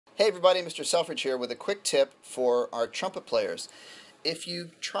Hey everybody, Mr. Selfridge here with a quick tip for our trumpet players. If you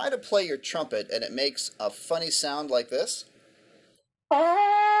try to play your trumpet and it makes a funny sound like this,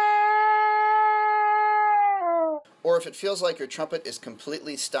 or if it feels like your trumpet is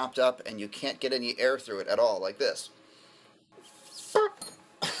completely stopped up and you can't get any air through it at all, like this.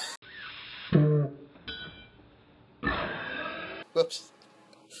 Whoops.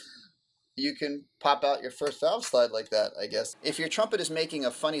 You can pop out your first valve slide like that, I guess. If your trumpet is making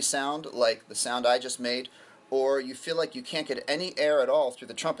a funny sound like the sound I just made, or you feel like you can't get any air at all through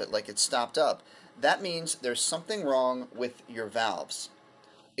the trumpet, like it's stopped up, that means there's something wrong with your valves.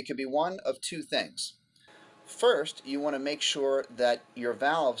 It could be one of two things. First, you want to make sure that your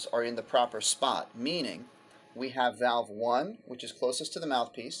valves are in the proper spot, meaning we have valve 1, which is closest to the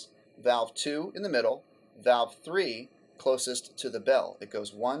mouthpiece, valve 2 in the middle, valve 3 closest to the bell. It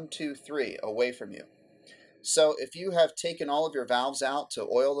goes 1, 2, 3 away from you. So if you have taken all of your valves out to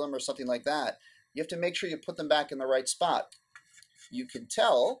oil them or something like that, you have to make sure you put them back in the right spot. You can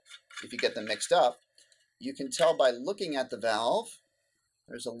tell, if you get them mixed up, you can tell by looking at the valve.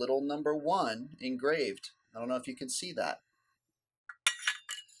 There's a little number 1 engraved. I don't know if you can see that.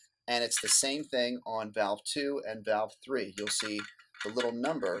 And it's the same thing on valve 2 and valve 3. You'll see the little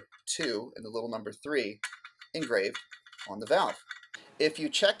number 2 and the little number 3 engraved on the valve. If you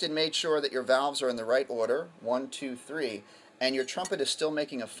checked and made sure that your valves are in the right order, 1, 2, 3, and your trumpet is still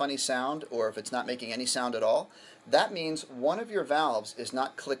making a funny sound, or if it's not making any sound at all, that means one of your valves is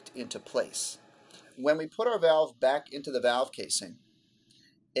not clicked into place. When we put our valve back into the valve casing,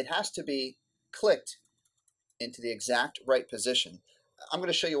 it has to be clicked into the exact right position. I'm going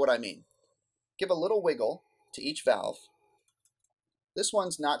to show you what I mean. Give a little wiggle to each valve. This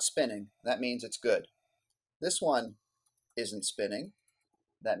one's not spinning. That means it's good. This one isn't spinning.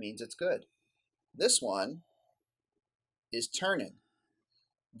 That means it's good. This one is turning.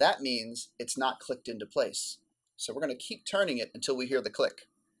 That means it's not clicked into place. So we're going to keep turning it until we hear the click.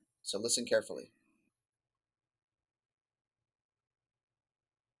 So listen carefully.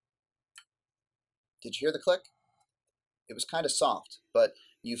 Did you hear the click? It was kind of soft, but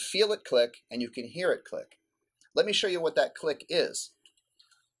you feel it click and you can hear it click. Let me show you what that click is.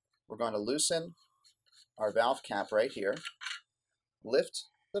 We're going to loosen our valve cap right here, lift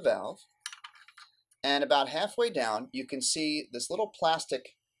the valve, and about halfway down you can see this little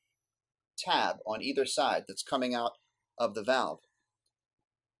plastic tab on either side that's coming out of the valve.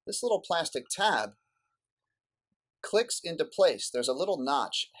 This little plastic tab clicks into place. There's a little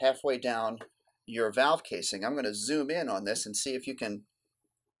notch halfway down your valve casing. I'm going to zoom in on this and see if you can,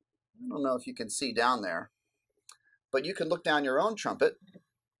 I don't know if you can see down there, but you can look down your own trumpet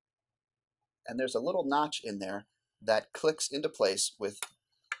and there's a little notch in there that clicks into place with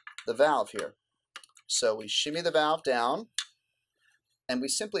the valve here. So we shimmy the valve down and we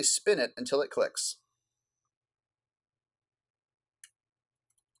simply spin it until it clicks.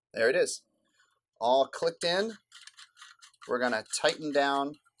 There it is, all clicked in. We're going to tighten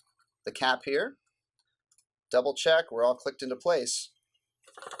down the cap here, double check we're all clicked into place,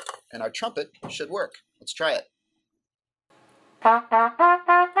 and our trumpet should work. Let's try it.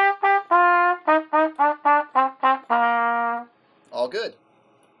 All good.